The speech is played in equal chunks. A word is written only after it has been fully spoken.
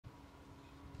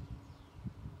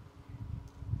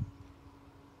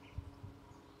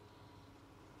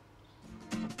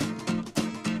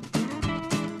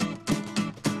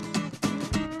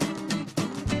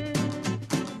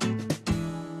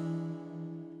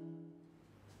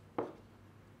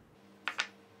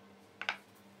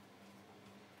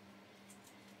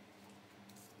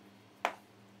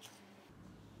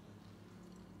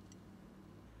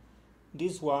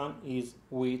this one is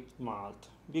wheat malt,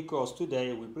 because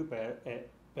today we prepare a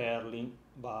Berlin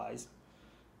Weiss.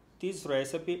 This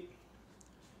recipe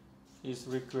is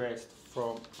request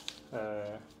from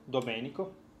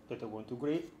Domenico, that I want to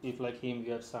greet. If like him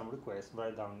you have some requests,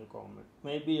 write down in the comment.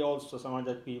 Maybe also some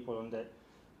other people on the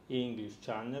English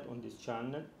channel, on this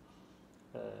channel,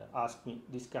 ask me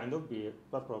this kind of beer,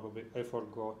 but probably I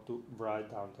forgot to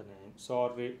write down the name.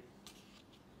 Sorry.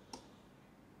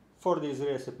 For this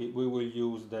recipe we will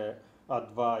use the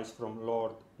advice from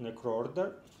Lord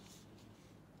Necrorder.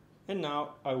 And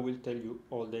now I will tell you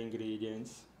all the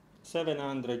ingredients.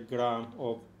 700 grams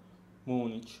of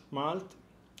Munich malt,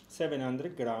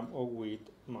 700 grams of wheat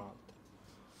malt,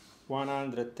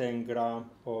 110 grams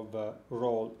of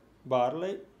rolled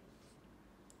barley,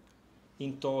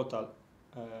 in total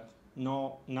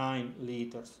 9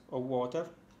 liters of water.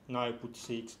 Now I put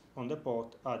 6 on the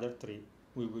pot, other 3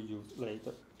 we will use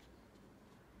later.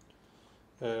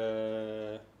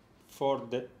 For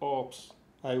the hops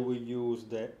I will use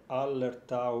the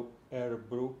Hallertau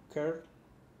Erbrucker,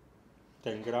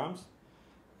 10 grams,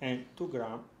 and 2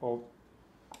 grams of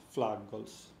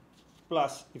flaggolls.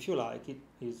 Plus, if you like it,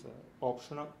 is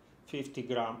optional, 50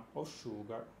 grams of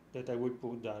sugar that I will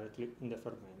put directly in the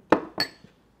fermenter.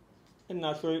 And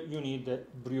naturally you need the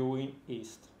brewing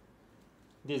yeast.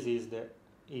 This is the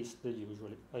yeast that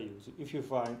usually I use. If you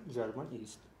find German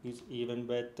yeast, it's even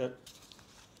better.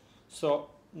 So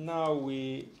now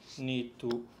we need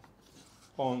to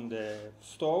on the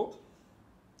stove.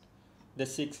 The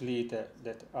 6 liters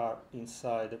that are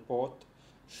inside the pot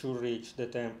should reach the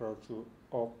temperature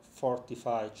of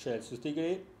 45 Celsius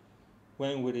degree.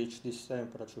 When we reach this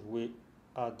temperature, we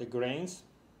add the grains,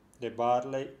 the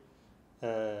barley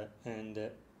and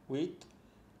the wheat.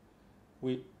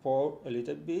 We pour a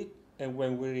little bit, and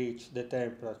when we reach the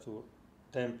temperature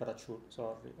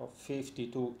of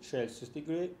 52 Celsius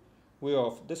degree, we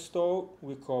off the stove,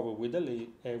 we cover with a lid,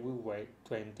 and we wait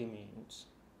 20 minutes.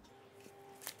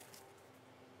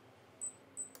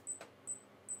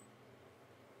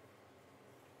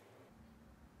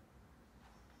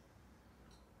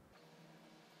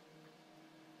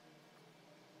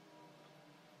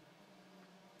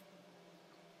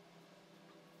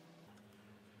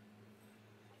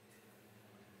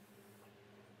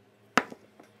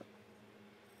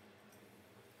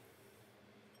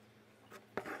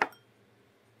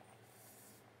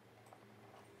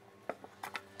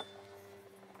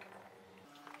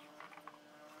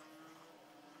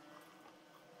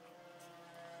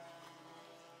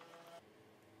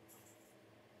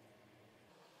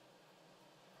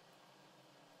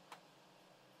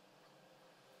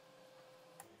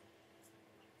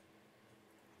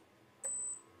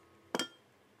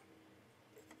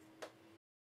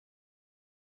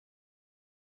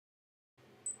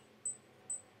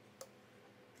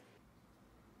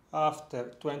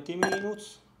 After 20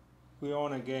 minutes, we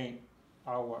on again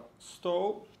our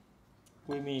stove,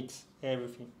 we mix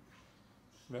everything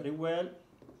very well,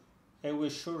 and we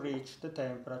should reach the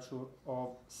temperature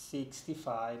of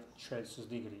 65 Celsius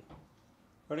degree.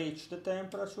 Reach the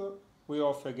temperature, we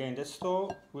off again the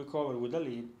stove, we cover with a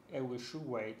lid, and we should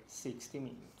wait 60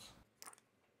 minutes.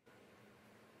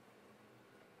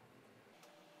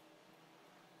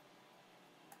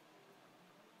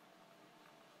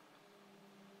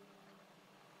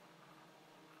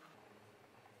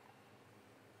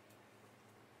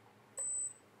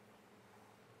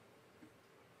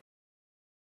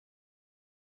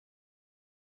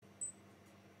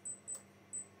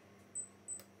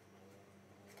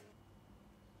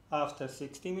 After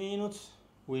 60 minutes,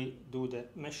 we do the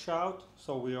mash out,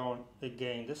 so we on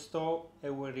again the stove,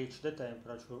 and we reach the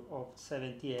temperature of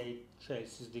 78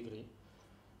 Celsius degree.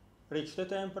 Reach the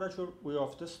temperature, we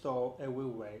off the stove, and we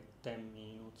wait 10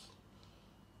 minutes.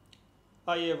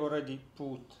 I have already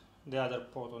put the other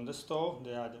pot on the stove,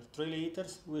 the other 3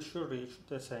 liters, we should reach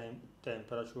the same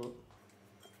temperature.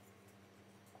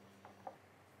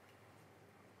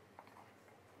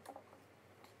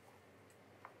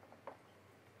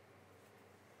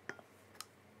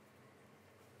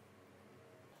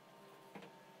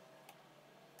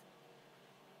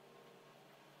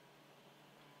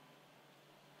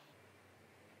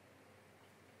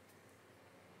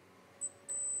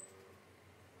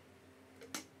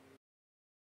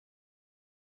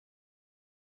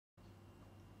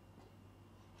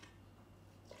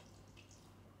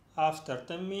 After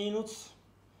 10 minutes,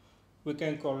 we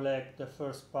can collect the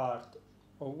first part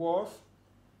of warmth.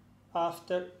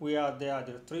 After, we add the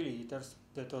other 3 liters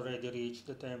that already reached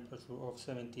the temperature of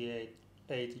 78-80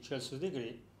 Celsius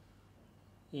degree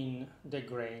in the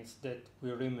grains that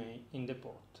will remain in the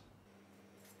pot.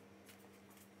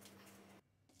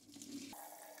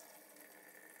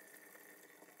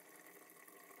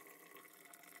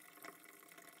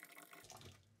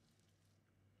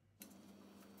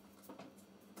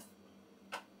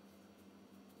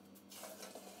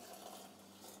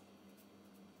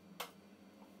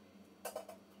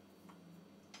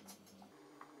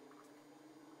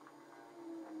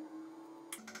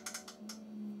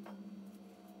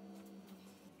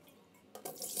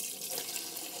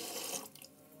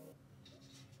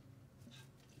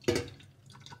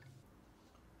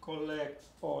 collect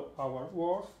all our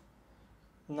wort.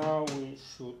 Now we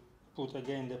should put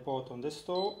again the pot on the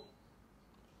stove,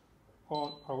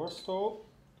 on our stove.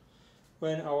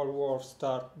 When our wort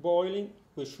start boiling,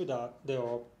 we should add the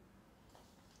hops.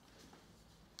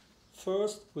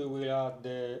 First we will add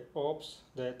the hops,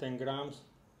 the 10 grams,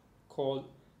 called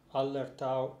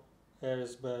Allertau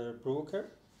Erzberbrücker,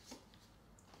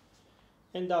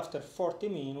 and after 40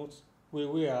 minutes we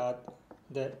will add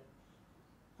the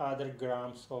other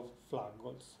grams of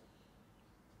flagols.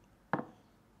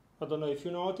 I don't know if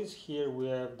you notice, here we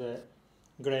have the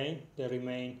grain that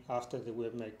remain after we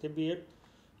have made the beer.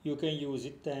 You can use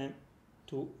it then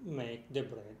to make the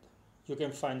bread. You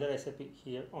can find the recipe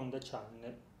here on the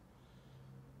channel.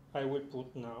 I will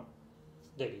put now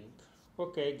the link.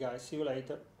 Okay guys, see you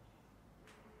later.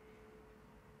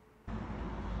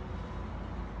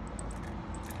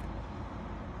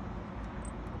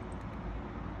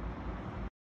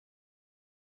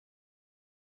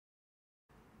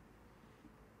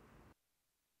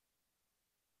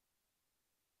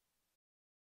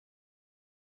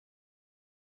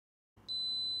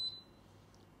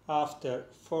 After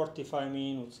 45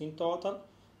 minutes in total,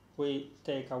 we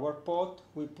take our pot,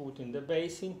 we put in the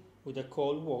basin with the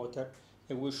cold water,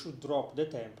 and we should drop the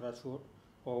temperature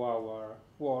of our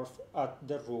wort at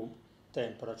the room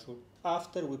temperature.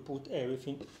 After we put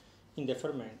everything in the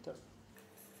fermenter.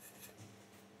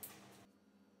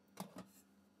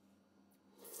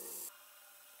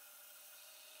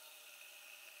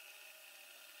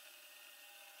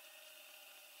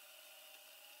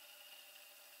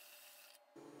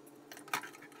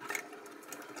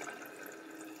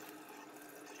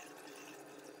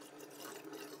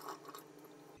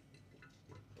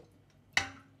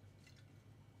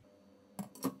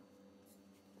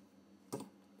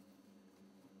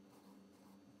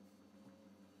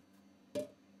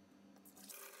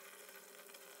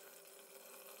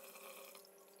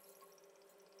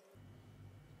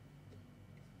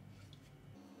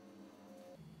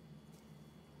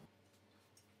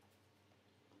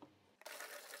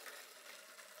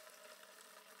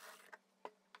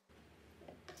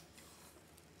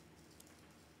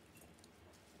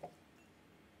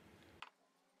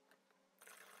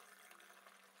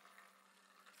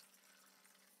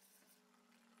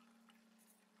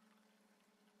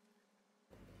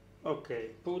 Okay,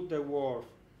 put the wort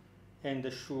and the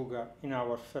sugar in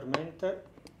our fermenter.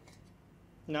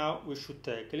 Now we should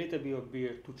take a little bit of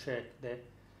beer to check the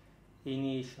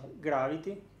initial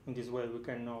gravity. In this way we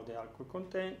can know the alcohol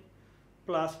content.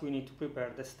 Plus we need to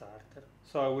prepare the starter.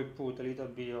 So I will put a little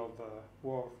bit of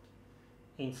wort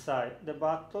inside the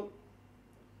bottle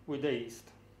with the yeast.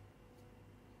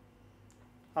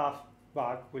 Half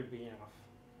bag will be enough.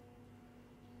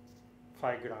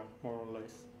 5 grams more or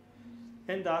less.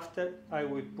 And after I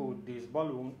will put this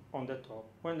balloon on the top.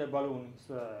 When the balloons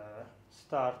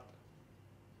start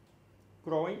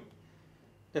growing,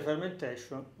 the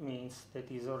fermentation means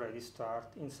that is already start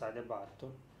inside the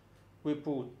bottle. We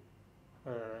put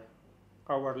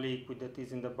our liquid that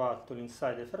is in the bottle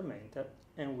inside the fermenter,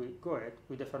 and we go ahead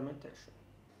with the fermentation.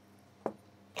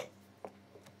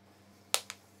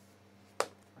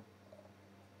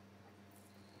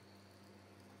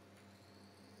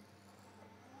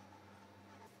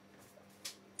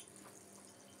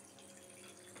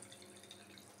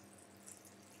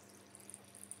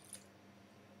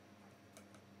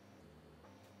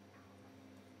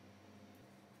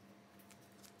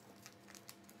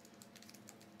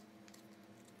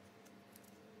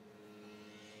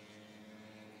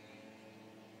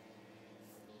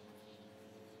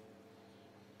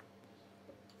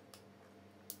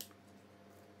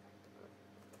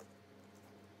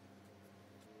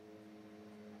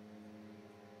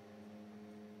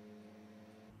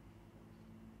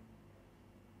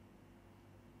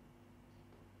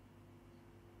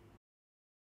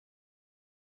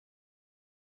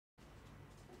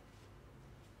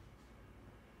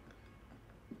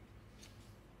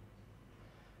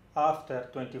 After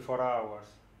 24 hours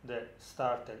the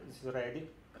starter is ready.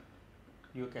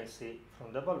 You can see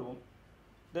from the balloon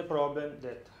the problem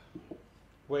that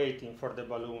waiting for the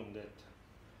balloon that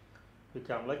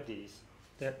become like this,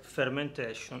 the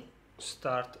fermentation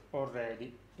start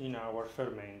already in our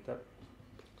fermenter.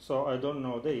 So I don't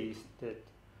know the yeast that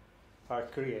are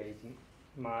creating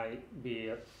my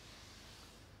beer.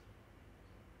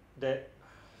 The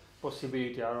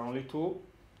possibility are only two,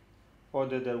 or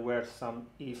that there were some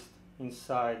yeast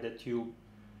inside the tube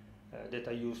that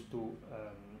I used to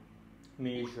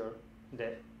measure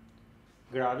the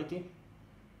gravity.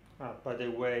 By the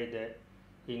way,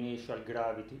 the initial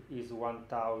gravity is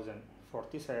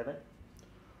 1047,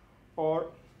 or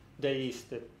the yeast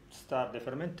that start the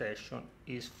fermentation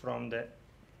is from the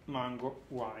mango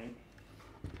wine,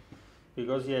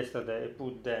 because yesterday I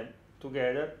put them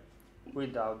together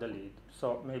without the lid,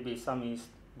 so maybe some yeast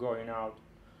going out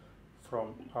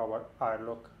from our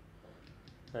airlock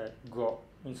go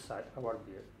inside our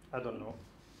beer. I don't know.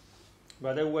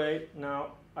 By the way,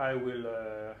 now I will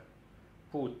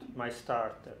put my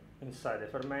starter inside the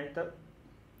fermenter,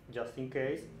 just in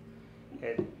case,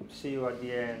 and see you at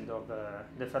the end of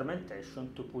the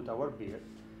fermentation to put our beer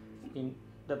in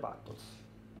the bottles.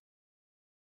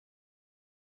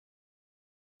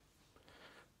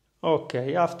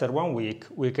 Okay, after 1 week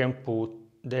we can put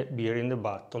the beer in the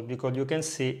bottle, because you can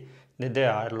see that the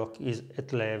airlock is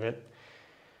at level.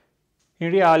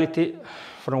 In reality,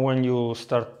 from when you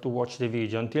start to watch the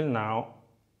video until now,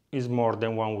 is more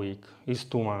than 1 week, is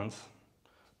 2 months.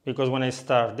 Because when I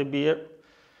start the beer,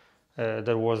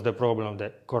 there was the problem of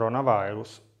the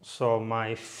coronavirus, so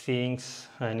my things,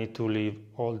 I need to leave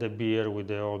all the beer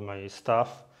with all my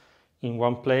stuff in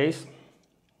one place,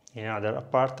 in another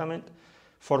apartment,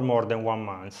 for more than 1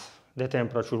 month. The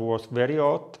temperature was very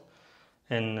hot,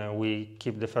 and we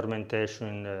keep the fermentation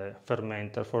in the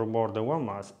fermenter for more than 1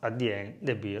 month. At the end,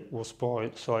 the beer was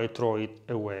spoiled, so I throw it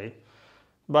away.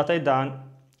 But I done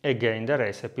again the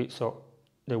recipe, so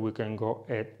that we can go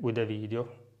ahead with the video.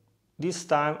 This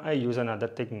time I use another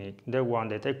technique, the one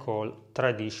that I call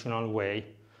traditional way.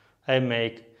 I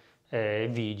make a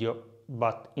video,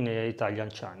 but in an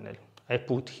Italian channel. I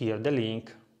put here the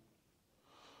link.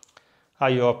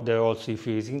 I hope that also if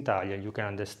it is in Italian you can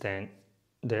understand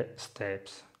the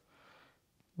steps.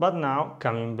 But now,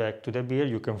 coming back to the beer,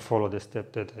 you can follow the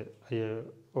step that I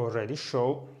already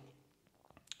showed.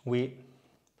 We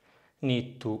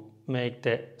need to make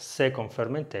the second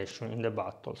fermentation in the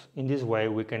bottles. In this way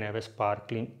we can have a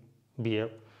sparkling beer.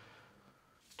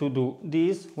 To do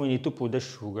this we need to put the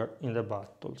sugar in the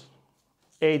bottles.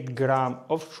 8 grams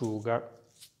of sugar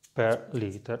per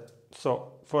liter.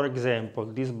 So for example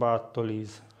this bottle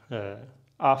is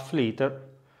half liter,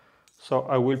 so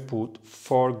I will put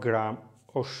 4 grams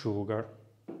of sugar.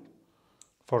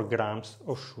 4 grams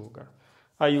of sugar.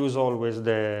 I use always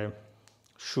the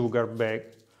sugar bag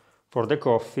for the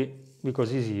coffee,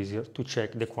 because it's easier to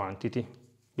check the quantity,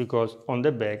 because on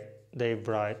the bag they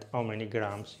write how many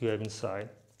grams you have inside.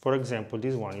 For example,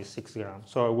 this one is 6 grams,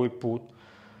 so I will put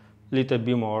a little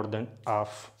bit more than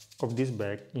half of this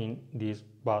bag in this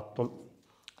bottle.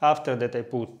 After that I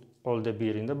put all the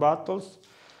beer in the bottles,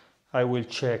 I will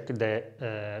check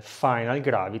the final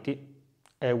gravity.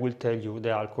 I will tell you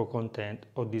the alcohol content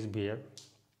of this beer.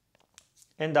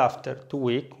 And after 2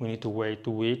 weeks, we need to wait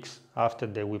 2 weeks after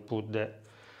that we put the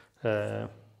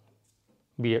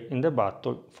beer in the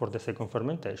bottle for the second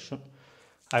fermentation.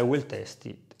 I will test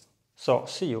it. So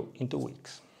see you in 2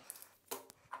 weeks.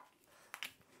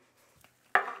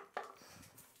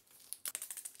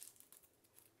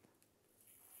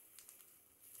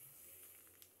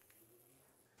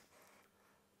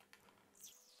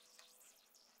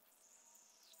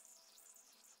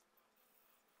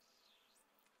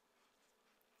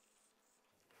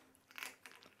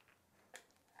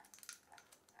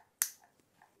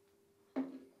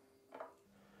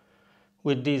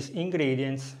 With these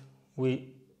ingredients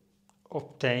we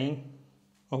obtain,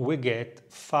 or we get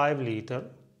 5 liters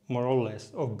more or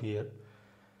less of beer.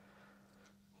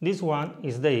 This one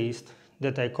is the yeast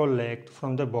that I collect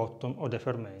from the bottom of the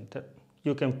fermenter.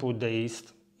 You can put the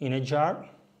yeast in a jar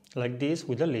like this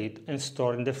with a lid and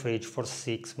store in the fridge for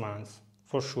 6 months.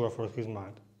 For sure for 6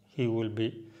 months. He will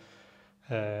be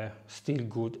still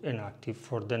good and active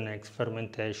for the next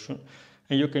fermentation.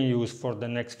 And you can use for the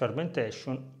next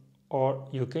fermentation, or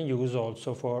you can use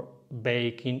also for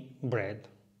baking bread.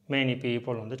 Many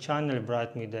people on the channel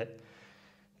write me that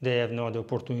they have not the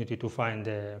opportunity to find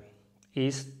the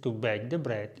yeast to bake the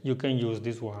bread. You can use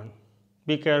this one.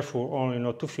 Be careful only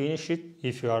not to finish it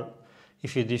if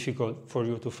it's difficult for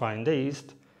you to find the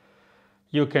yeast.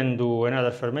 You can do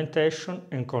another fermentation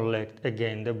and collect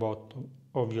again the bottom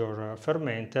of your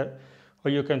fermenter,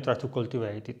 or you can try to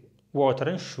cultivate it. Water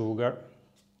and sugar,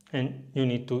 and you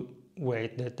need to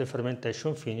wait that the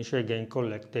fermentation finish, again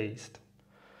collect the yeast.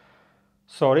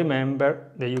 So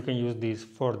remember that you can use this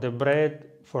for the bread,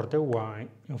 for the wine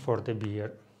and for the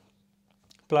beer.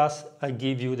 Plus I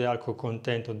give you the alcohol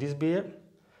content of this beer.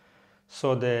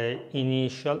 So the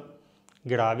initial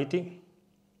gravity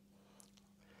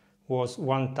was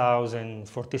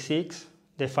 1046,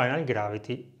 the final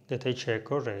gravity that I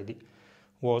checked already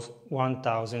was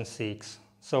 1006.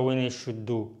 So we should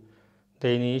do the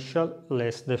initial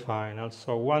less the final.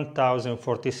 So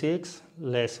 1046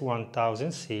 less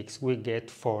 1006, we get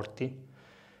 40.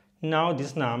 Now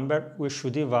this number we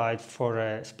should divide for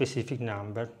a specific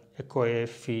number, a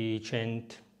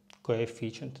coefficient,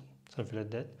 something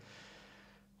like that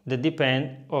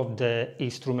depends of the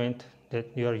instrument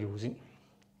that you are using.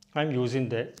 I'm using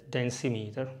the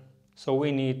densimeter, so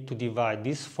we need to divide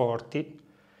this 40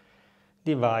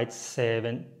 divide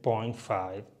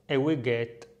 7.5 and we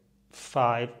get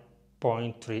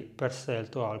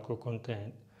 5.3% of alcohol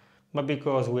content. But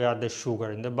because we add the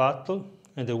sugar in the bottle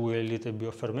and there will be a little bit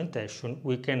of fermentation,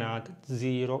 we can add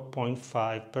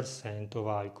 0.5% of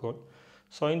alcohol.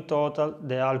 So in total,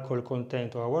 the alcohol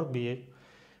content of our beer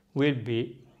will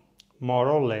be more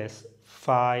or less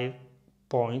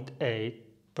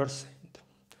 5.8%.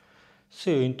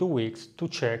 See you in 2 weeks to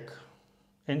check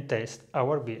and test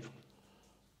our beer.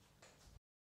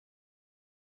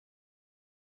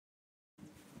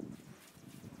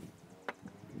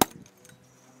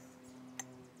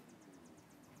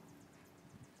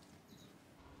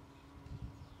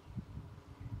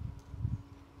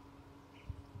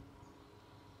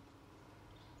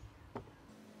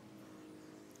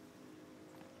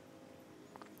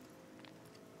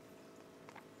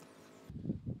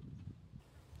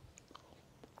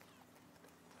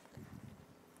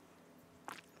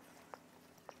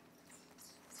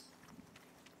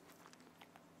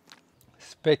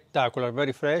 Spectacular,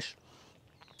 very fresh,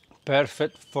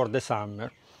 perfect for the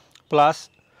summer. Plus,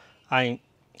 I'm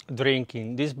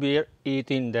drinking this beer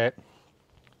eating the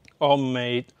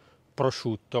homemade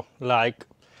prosciutto, like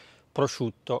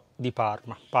prosciutto di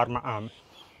Parma, Parma ham.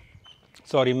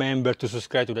 So remember to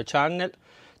subscribe to the channel,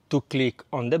 to click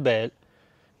on the bell,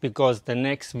 because the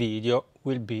next video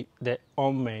will be the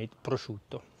homemade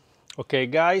prosciutto. Okay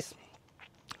guys,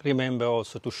 remember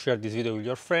also to share this video with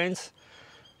your friends,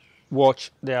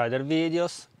 watch the other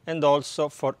videos, and also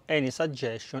for any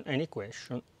suggestion, any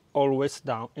question, always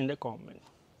down in the comment.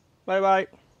 Bye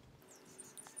bye!